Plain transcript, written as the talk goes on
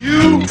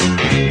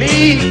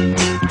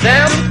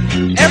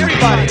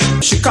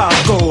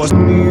Chicago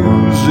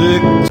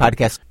music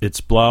podcast.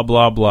 It's blah,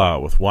 blah, blah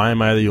with Why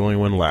Am I the Only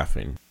One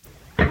Laughing?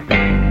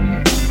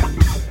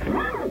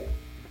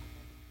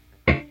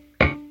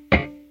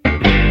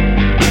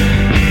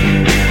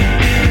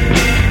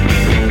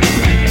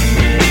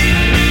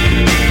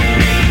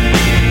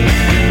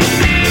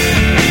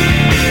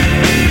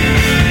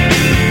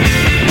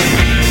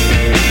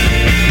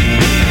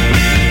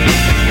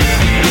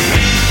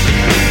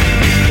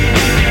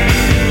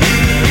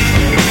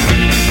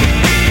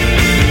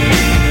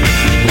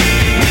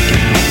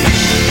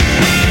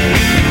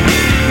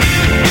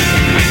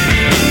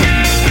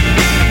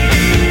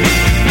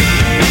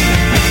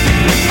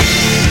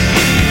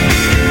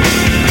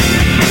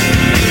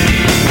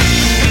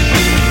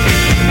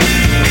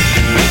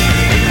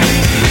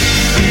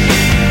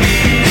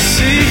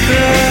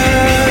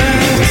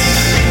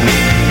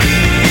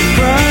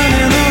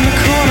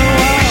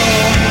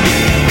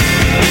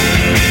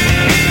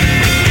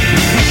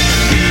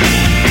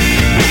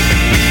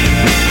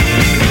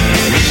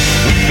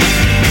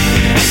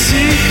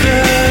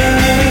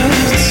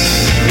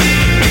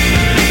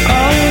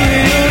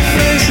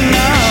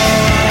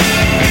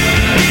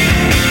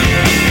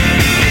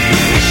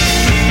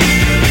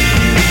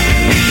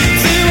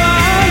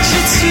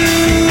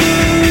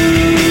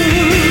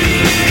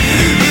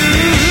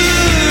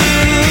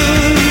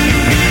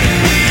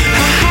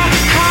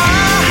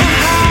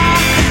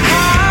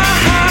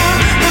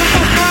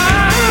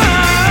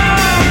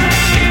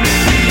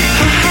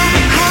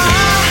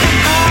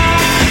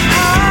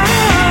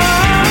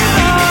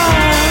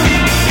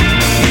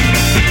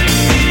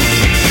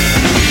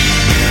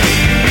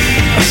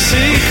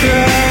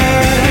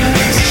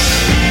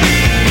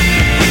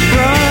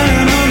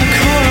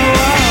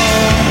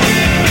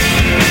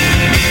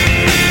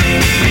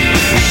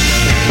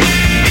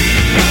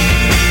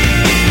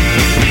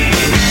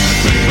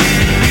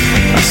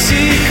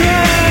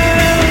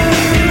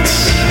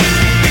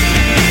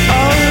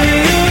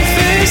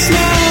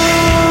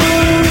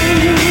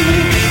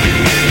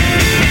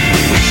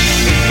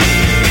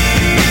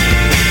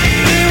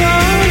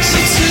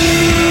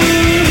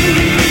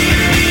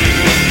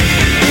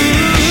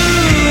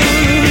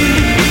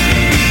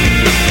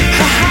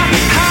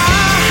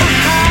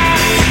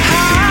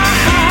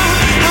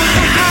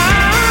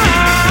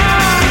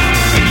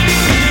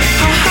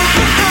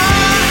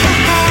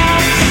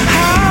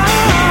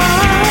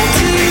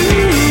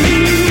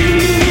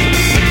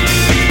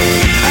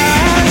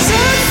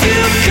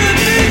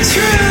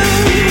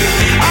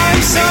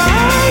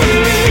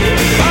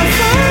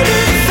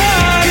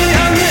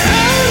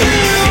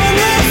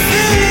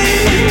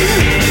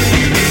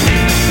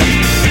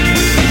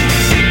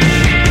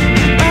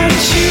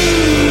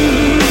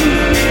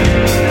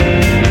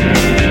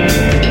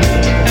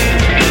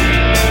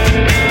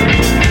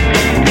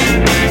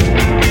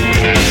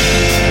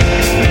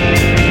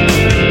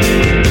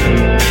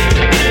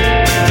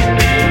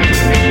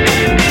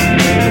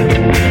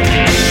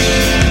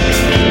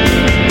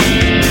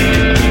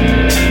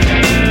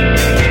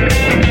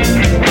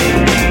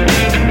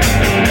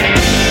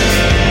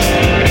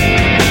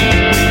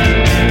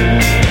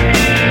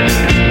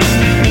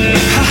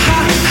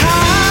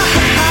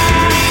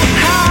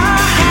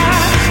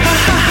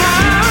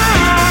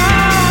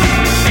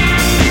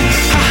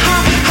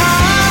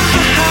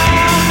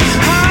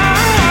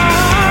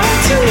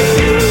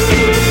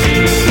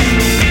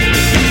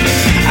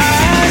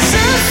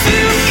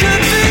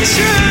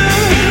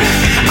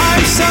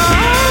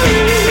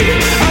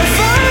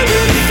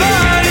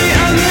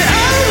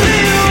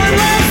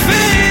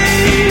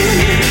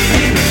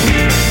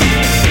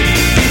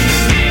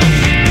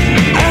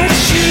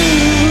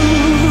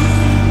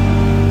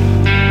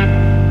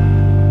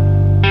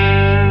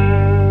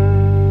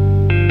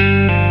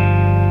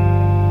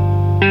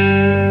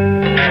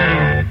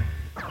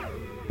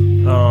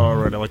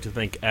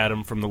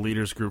 From the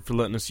Leaders Group for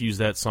letting us use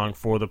that song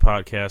for the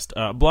podcast.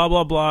 Blah,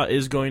 blah, blah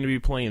is going to be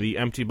playing the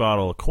Empty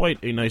Bottle,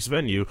 quite a nice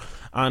venue,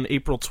 on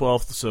April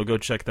 12th, so go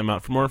check them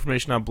out. For more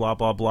information on blah,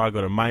 blah, blah,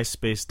 go to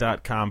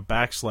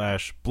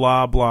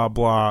myspace.com/blah, blah,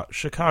 blah,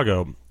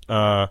 Chicago.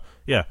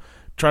 Yeah,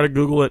 try to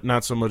Google it,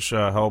 not so much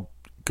help.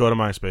 Go to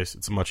MySpace.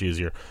 It's much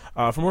easier.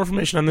 For more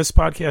information on this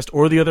podcast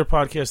or the other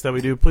podcasts that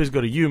we do, please go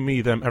to you,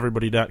 me, them,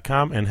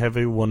 everybody.com and have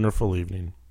a wonderful evening.